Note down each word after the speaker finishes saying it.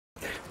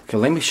Okay,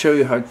 let me show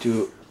you how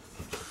to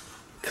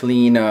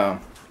clean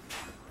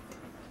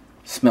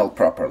Smelt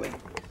properly.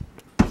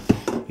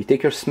 You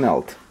take your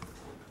Smelt,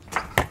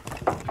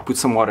 put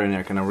some water in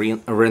there, kind of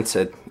rinse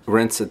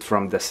it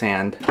from the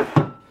sand,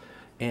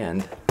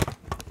 and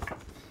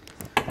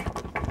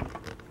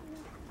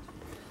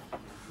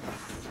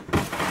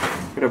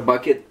put a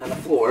bucket on the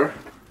floor.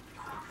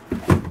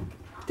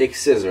 Take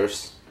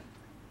scissors,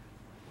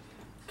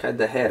 cut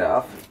the head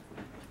off.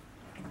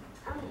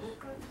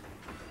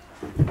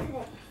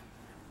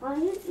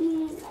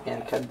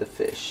 And cut the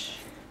fish.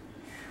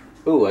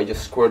 Ooh, I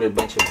just squirted a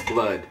bunch of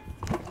blood.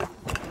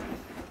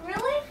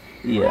 Really?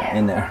 Yeah, where?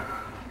 in there.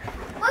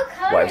 What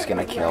color? Wife's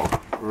gonna kill.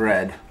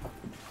 Red.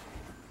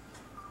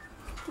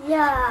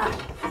 Yeah.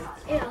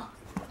 Ew.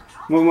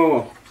 Move, move,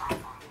 move.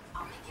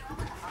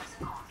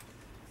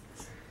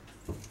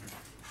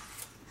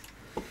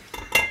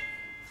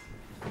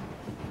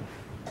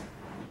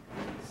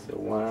 So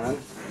one.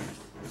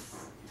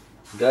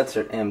 Guts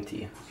are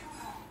empty.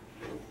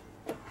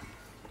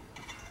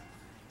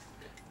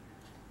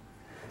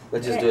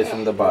 Let's just do it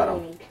from the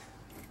bottom.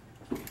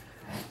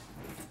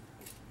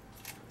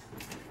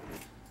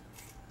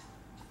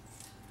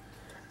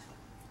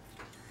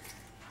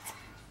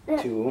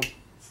 Two.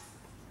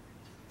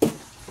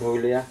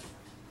 Julia.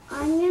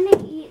 I'm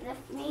gonna eat the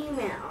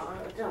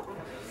female.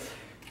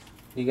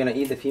 You gonna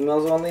eat the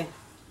females only?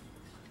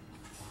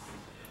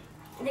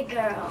 The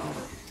girl.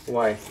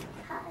 Why?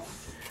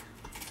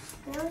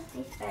 Girls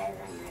taste better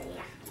than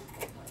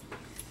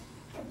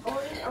the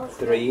boys.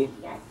 Three.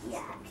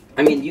 Yeah.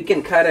 I mean, you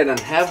can cut it in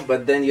half,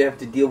 but then you have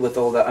to deal with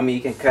all the... I mean,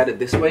 you can cut it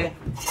this way,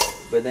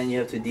 but then you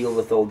have to deal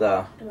with all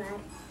the... Blood.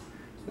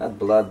 Not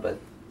blood, but...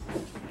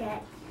 Okay.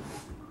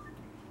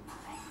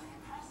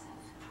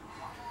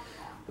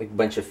 Like a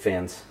bunch of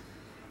fins.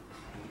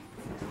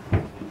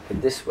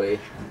 But this way,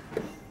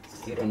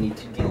 you don't need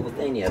to deal with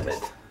any of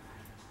it.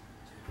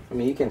 I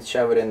mean, you can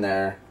shove it in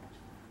there,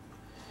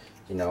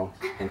 you know,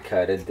 and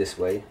cut it this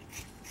way.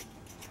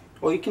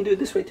 Or you can do it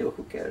this way too,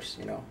 who cares,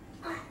 you know.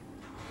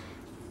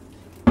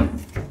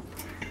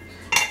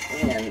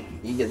 And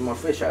you get more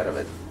fish out of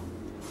it.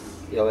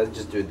 Yeah, let's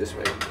just do it this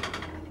way.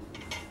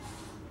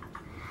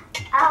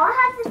 I'll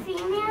have the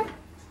female.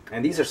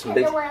 And these are some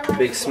big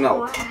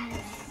Smelt.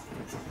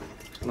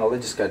 No,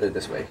 let's just cut it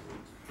this way.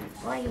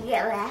 Will you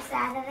get less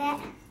out of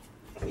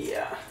it?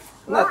 Yeah,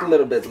 not a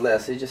little bit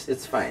less.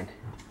 It's fine.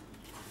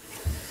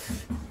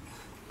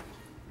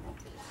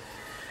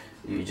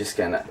 You just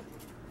kind of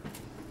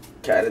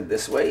cut it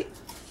this way.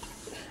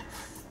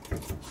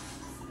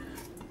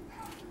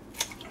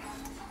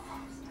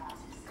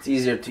 It's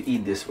easier to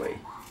eat this way.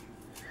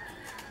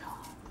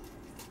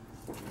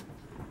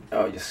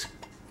 Oh, just...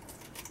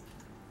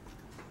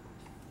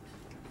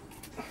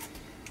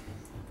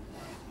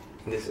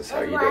 This is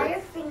how you do Why are it. your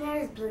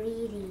fingers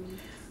bleeding?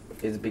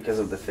 It's because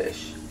of the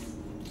fish.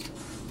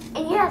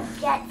 And you have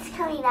guts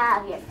coming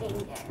out of your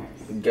fingers.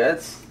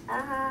 Guts?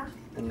 Uh-huh.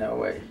 No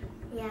way.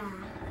 Yeah.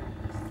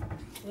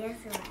 Yes,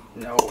 right.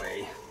 No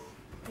way.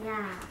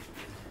 Yeah.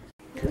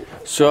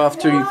 So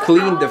after you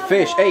clean the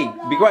fish... Hey,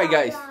 be quiet,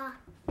 guys.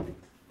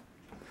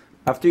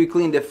 After you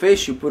clean the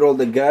fish, you put all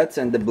the guts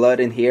and the blood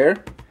in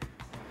here.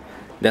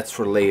 That's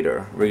for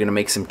later. We're gonna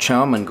make some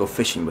chum and go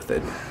fishing with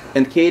it.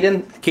 And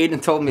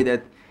Caden told me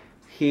that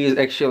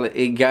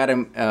it got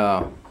him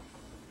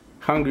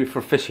hungry for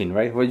fishing,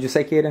 right? What did you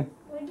say, Caden?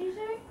 What did you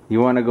say?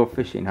 You wanna go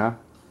fishing, huh?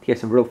 He has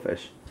some real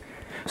fish.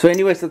 So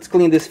anyways, let's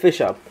clean this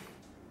fish up.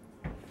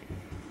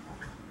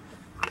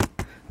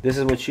 This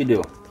is what you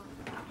do.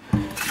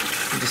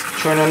 You just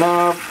turn it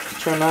up,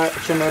 turn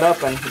it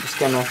up, and you're just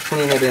gonna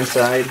clean it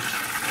inside.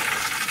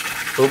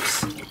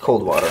 Oops,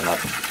 cold water, not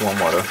warm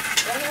water.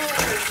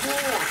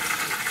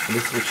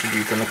 This is what you do.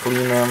 You're gonna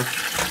clean them,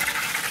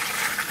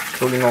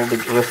 clean all the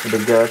rest of the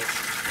guts.